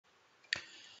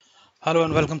Hello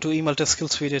and welcome to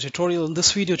E-MultiSkills video tutorial. In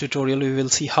this video tutorial, we will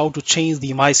see how to change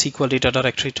the MySQL data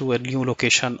directory to a new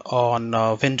location on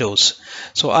Windows.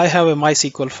 So I have a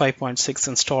MySQL 5.6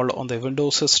 installed on the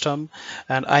Windows system,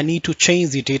 and I need to change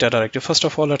the data directory. First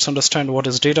of all, let's understand what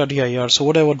is datadir. So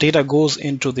whatever data goes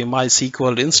into the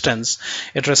MySQL instance,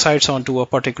 it resides onto a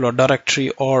particular directory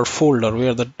or folder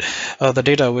where the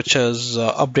data which is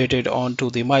updated onto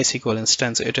the MySQL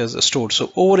instance, it is stored.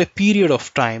 So over a period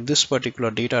of time, this particular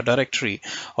data directory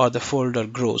or the folder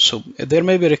grows. So there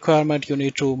may be a requirement you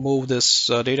need to move this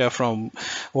data from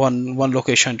one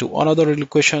location to another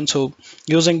location. So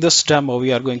using this demo,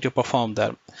 we are going to perform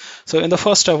that. So in the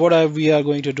first step, what we are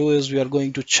going to do is we are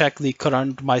going to check the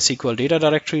current MySQL data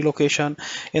directory location.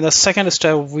 In the second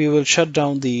step, we will shut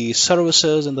down the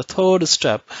services. In the third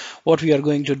step, what we are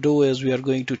going to do is we are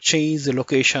going to change the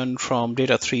location from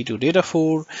data 3 to data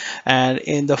 4. And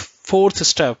in the fourth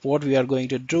step, what we are going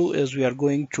to do is we are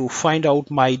going to find out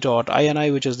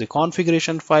my.ini, which is the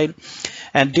configuration file,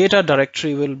 and data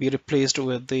directory will be replaced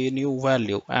with the new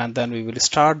value, and then we will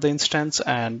start the instance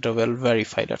and we'll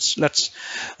verify.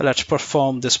 Let's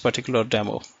perform this particular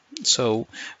demo. So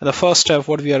in the first step,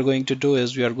 what we are going to do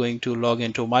is we are going to log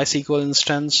into MySQL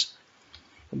instance.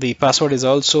 The password is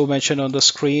also mentioned on the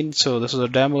screen. So this is a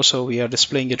demo, so we are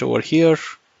displaying it over here.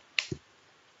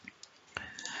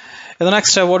 In the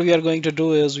next step, what we are going to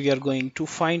do is we are going to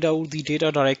find out the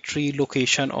data directory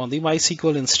location on the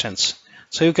MySQL instance.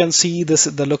 So you can see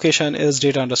the location is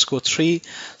data_3.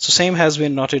 So same has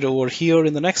been noted over here.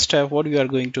 In the next step, what we are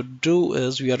going to do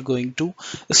is we are going to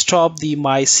stop the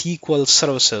MySQL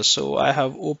services. So I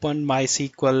have opened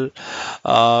MySQL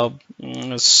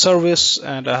service,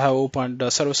 and I have opened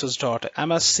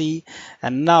services.msc,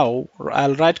 and now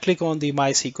I'll right click on the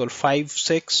MySQL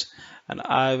 5.6 and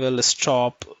I will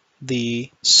stop the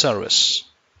service.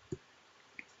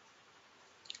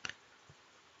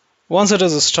 Once it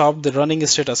is stopped, the running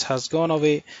status has gone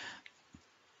away.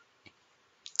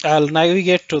 I'll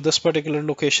navigate to this particular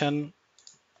location,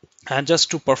 and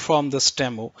just to perform this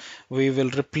demo, we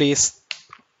will replace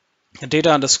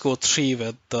data_3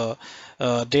 with the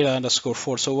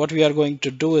data_4. So what we are going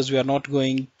to do is we are not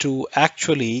going to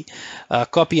actually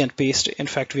copy and paste. In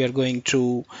fact, we are going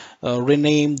to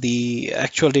rename the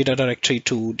actual data directory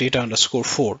to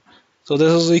data_4. So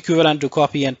this is equivalent to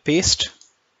copy and paste.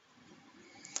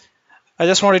 I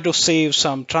just wanted to save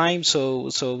some time, so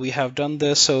we have done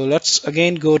this. So let's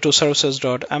again go to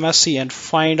services.msc and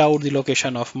find out the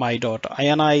location of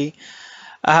my.ini.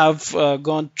 I have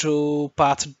gone to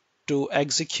path to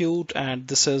execute, and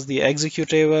this is the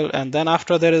executable, and then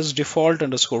after there is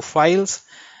default_files,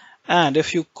 and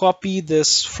if you copy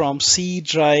this from C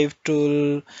drive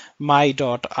to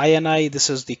my.ini,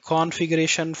 this is the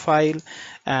configuration file,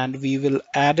 and we will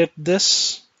edit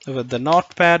this with the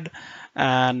notepad,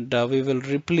 and we will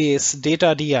replace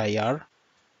datadir,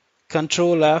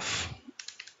 Control F,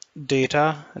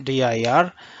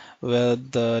 datadir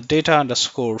with the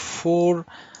data_4.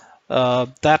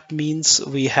 That means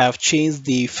we have changed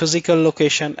the physical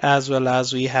location as well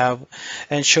as we have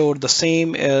ensured the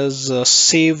same is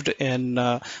saved in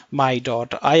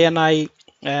my.ini,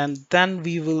 and then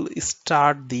we will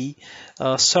start the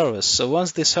service. So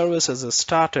once the service is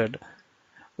started,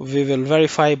 we will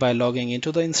verify by logging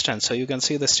into the instance. So you can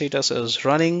see the status is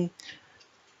running.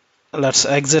 Let's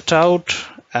exit out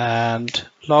and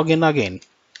log in again.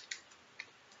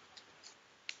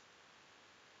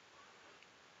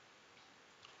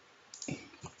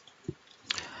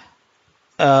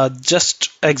 Just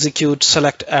execute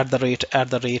select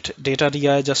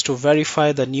 @datadir just to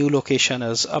verify the new location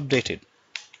is updated.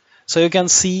 So you can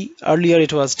see earlier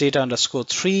it was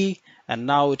data_3 and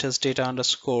now it is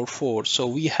data_4. So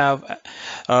we have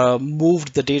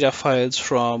moved the data files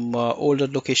from older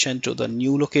location to the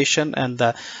new location, and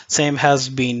the same has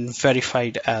been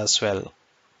verified as well.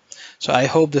 So I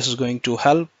hope this is going to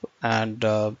help, and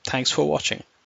thanks for watching.